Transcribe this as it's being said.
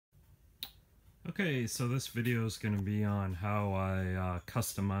Okay, so this video is going to be on how I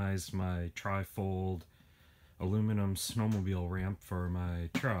customized my trifold aluminum snowmobile ramp for my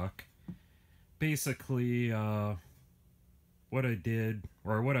truck. Basically, what I did,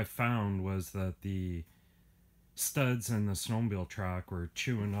 or what I found, was that the studs in the snowmobile track were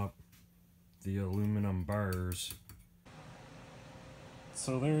chewing up the aluminum bars.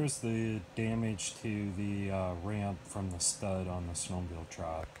 So there's the damage to the ramp from the stud on the snowmobile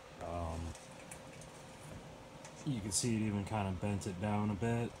track. You can see it even kind of bent it down a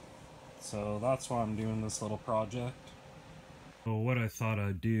bit. So that's why I'm doing this little project. So what I thought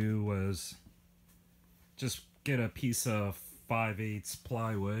I'd do was just get a piece of 5/8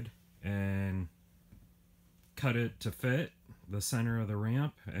 plywood and cut it to fit the center of the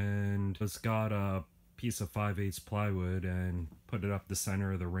ramp, and just got a piece of 5/8 plywood and put it up the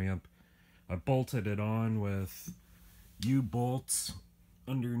center of the ramp. I bolted it on with U-bolts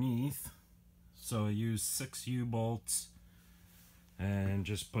underneath. So I used 6 U-bolts and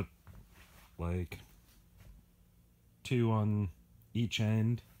just put like 2 on each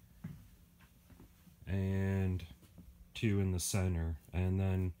end and 2 in the center. And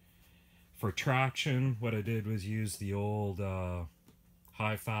then for traction, what I did was use the old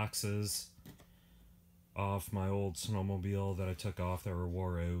high faxes off my old snowmobile that I took off that were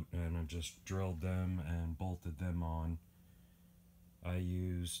wore out, and I just drilled them and bolted them on. I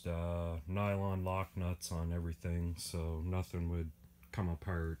used nylon lock nuts on everything so nothing would come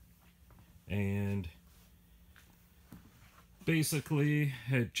apart. And basically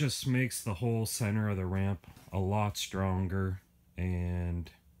it just makes the whole center of the ramp a lot stronger,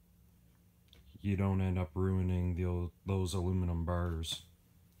 and you don't end up ruining those aluminum bars.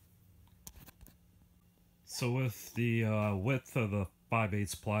 So with the width of the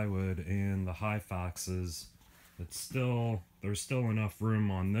 5/8 plywood and the high faxes, there's still enough room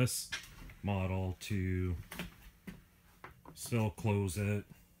on this model to still close it,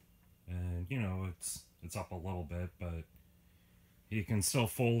 and you know, it's up a little bit, but you can still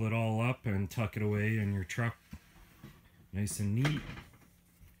fold it all up and tuck it away in your truck nice and neat.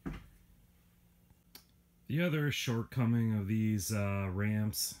 The other shortcoming of these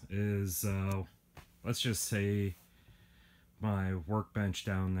ramps is, let's just say my workbench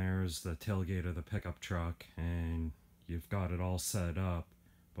down there is the tailgate of the pickup truck, and you've got it all set up.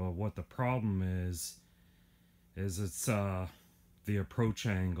 But what the problem is it's the approach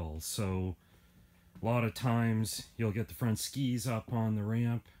angle. So a lot of times you'll get the front skis up on the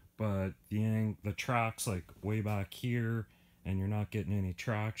ramp, but the track's like way back here, and you're not getting any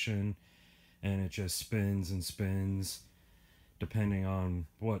traction, and it just spins and spins depending on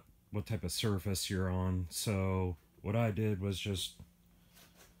what type of surface you're on. So what I did was just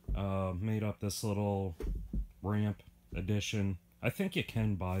made up this little ramp edition. I think you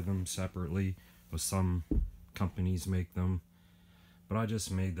can buy them separately, but some companies make them. But I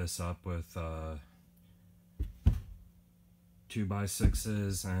just made this up with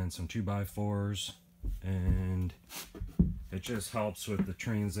 2x6s and some 2x4s, and it just helps with the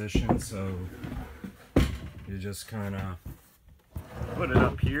transition. So you just kind of put it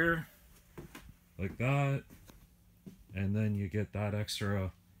up here like that, and then you get that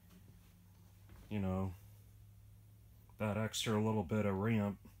extra, you know, that extra little bit of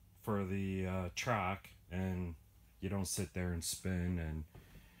ramp for the track, and you don't sit there and spin and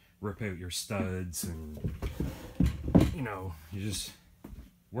rip out your studs, and you know, you just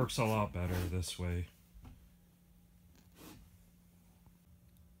works a lot better this way.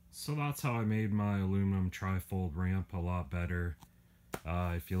 So that's how I made my aluminum trifold ramp a lot better.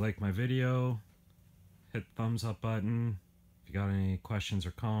 If you like my video, hit the thumbs up button. If you got any questions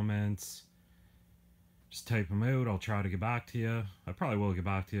or comments, just type them out. I'll try to get back to you. I probably will get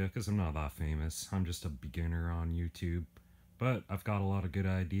back to you because I'm not that famous. I'm just a beginner on YouTube. But I've got a lot of good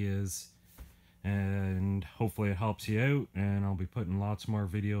ideas, and hopefully it helps you out, and I'll be putting lots more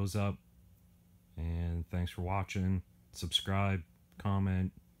videos up. And thanks for watching. Subscribe,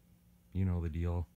 comment, you know the deal.